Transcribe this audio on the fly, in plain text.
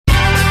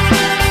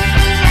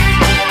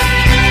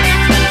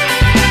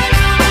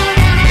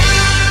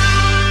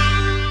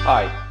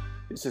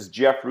This is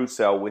Jeff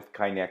Roussel with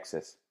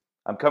KaiNexus.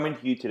 I'm coming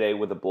to you today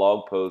with a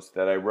blog post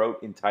that I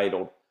wrote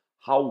entitled,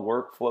 How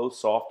Workflow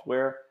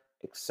Software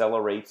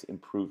Accelerates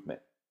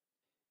Improvement.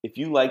 If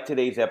you like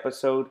today's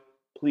episode,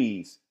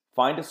 please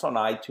find us on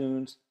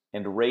iTunes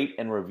and rate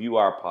and review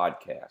our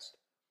podcast.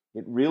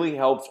 It really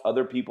helps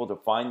other people to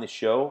find the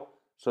show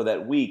so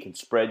that we can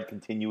spread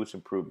continuous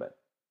improvement.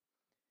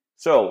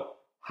 So,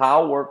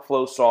 how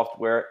workflow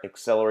software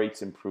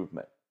accelerates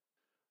improvement.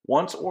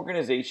 Once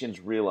organizations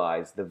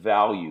realize the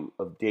value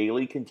of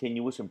daily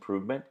continuous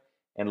improvement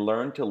and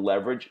learn to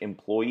leverage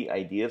employee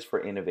ideas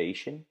for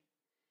innovation,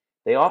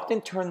 they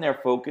often turn their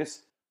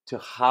focus to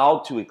how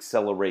to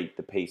accelerate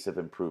the pace of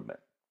improvement.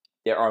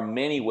 There are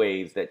many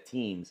ways that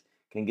teams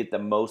can get the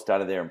most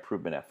out of their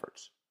improvement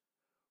efforts.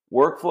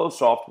 Workflow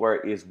software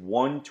is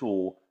one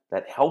tool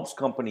that helps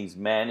companies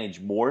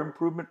manage more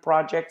improvement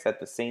projects at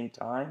the same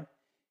time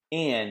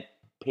and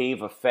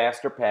pave a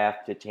faster path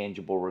to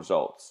tangible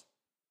results.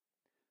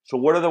 So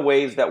what are the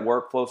ways that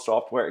workflow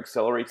software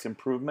accelerates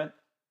improvement?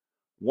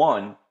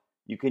 One,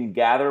 you can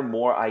gather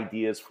more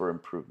ideas for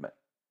improvement.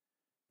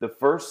 The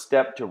first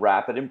step to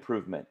rapid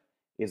improvement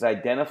is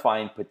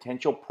identifying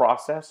potential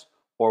process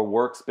or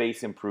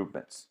workspace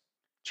improvements.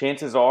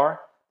 Chances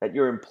are that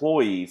your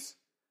employees,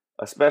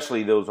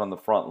 especially those on the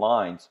front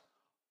lines,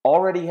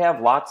 already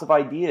have lots of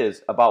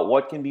ideas about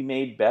what can be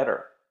made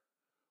better.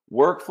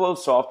 Workflow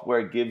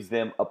software gives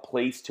them a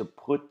place to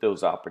put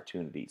those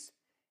opportunities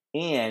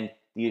and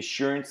the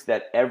assurance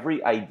that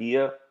every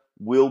idea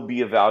will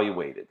be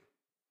evaluated.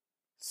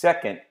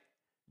 Second,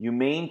 you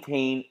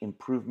maintain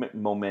improvement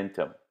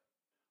momentum.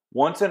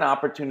 Once an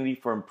opportunity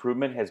for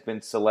improvement has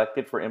been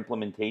selected for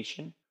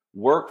implementation,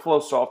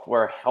 workflow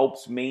software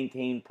helps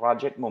maintain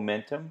project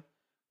momentum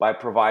by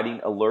providing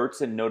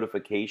alerts and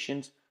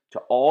notifications to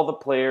all the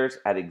players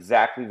at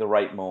exactly the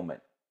right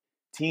moment.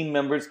 Team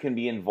members can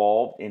be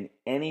involved in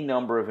any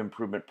number of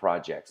improvement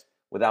projects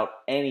without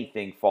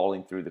anything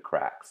falling through the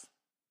cracks.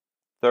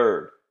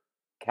 Third,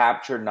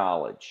 capture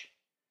knowledge.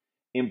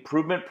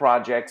 Improvement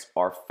projects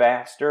are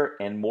faster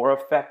and more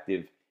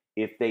effective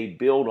if they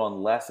build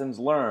on lessons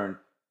learned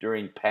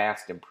during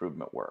past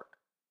improvement work.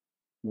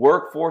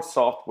 Workforce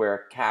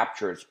software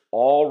captures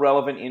all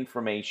relevant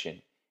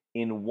information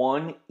in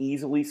one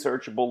easily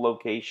searchable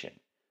location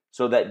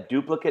so that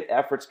duplicate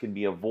efforts can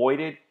be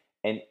avoided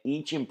and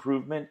each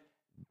improvement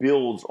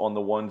builds on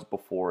the ones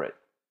before it.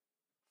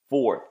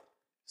 Fourth,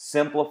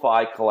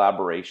 simplify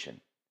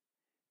collaboration.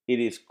 It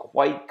is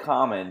quite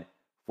common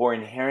for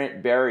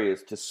inherent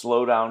barriers to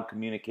slow down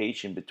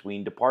communication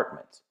between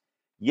departments.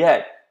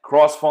 Yet,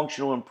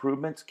 cross-functional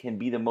improvements can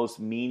be the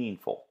most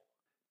meaningful.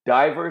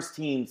 Diverse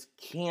teams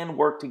can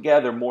work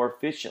together more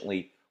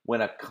efficiently when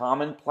a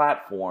common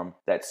platform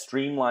that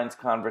streamlines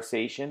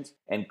conversations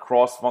and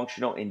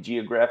cross-functional and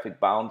geographic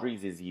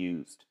boundaries is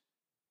used.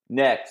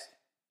 Next,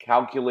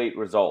 calculate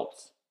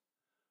results.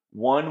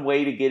 One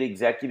way to get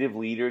executive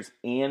leaders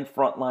and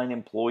frontline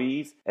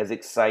employees as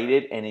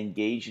excited and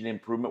engaged in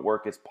improvement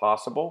work as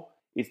possible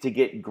is to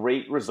get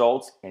great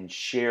results and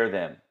share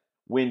them.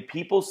 When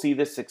people see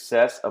the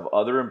success of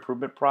other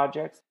improvement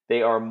projects,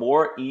 they are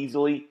more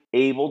easily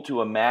able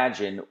to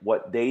imagine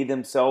what they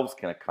themselves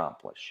can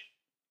accomplish.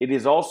 It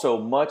is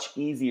also much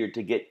easier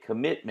to get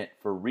commitment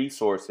for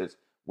resources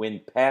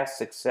when past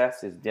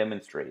success is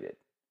demonstrated.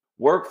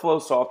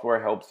 Workflow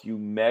software helps you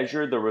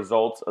measure the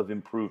results of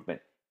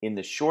improvement in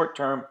the short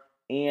term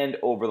and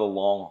over the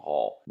long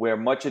haul, where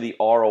much of the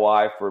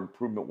ROI for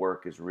improvement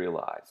work is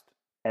realized.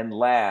 And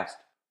last,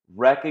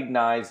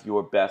 recognize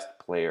your best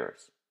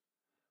players.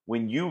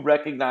 When you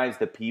recognize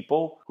the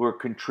people who are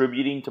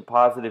contributing to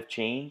positive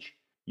change,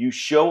 you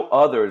show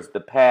others the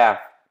path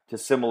to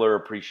similar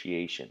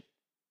appreciation.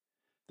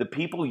 The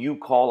people you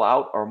call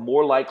out are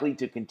more likely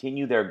to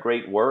continue their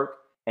great work,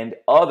 and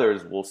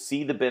others will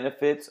see the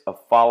benefits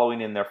of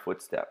following in their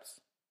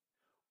footsteps.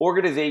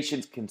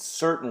 Organizations can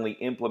certainly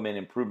implement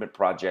improvement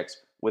projects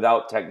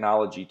without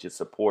technology to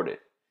support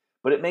it,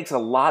 but it makes a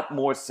lot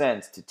more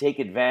sense to take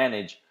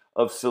advantage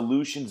of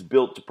solutions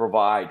built to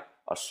provide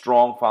a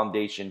strong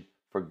foundation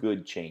for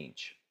good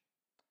change.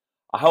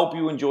 I hope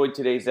you enjoyed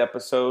today's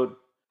episode.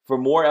 For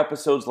more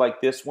episodes like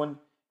this one,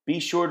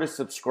 be sure to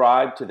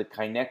subscribe to the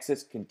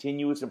KaiNexus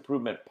Continuous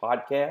Improvement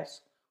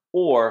Podcast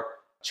or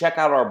check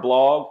out our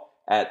blog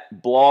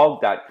at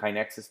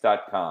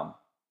blog.kainexus.com.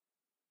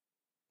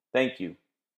 Thank you.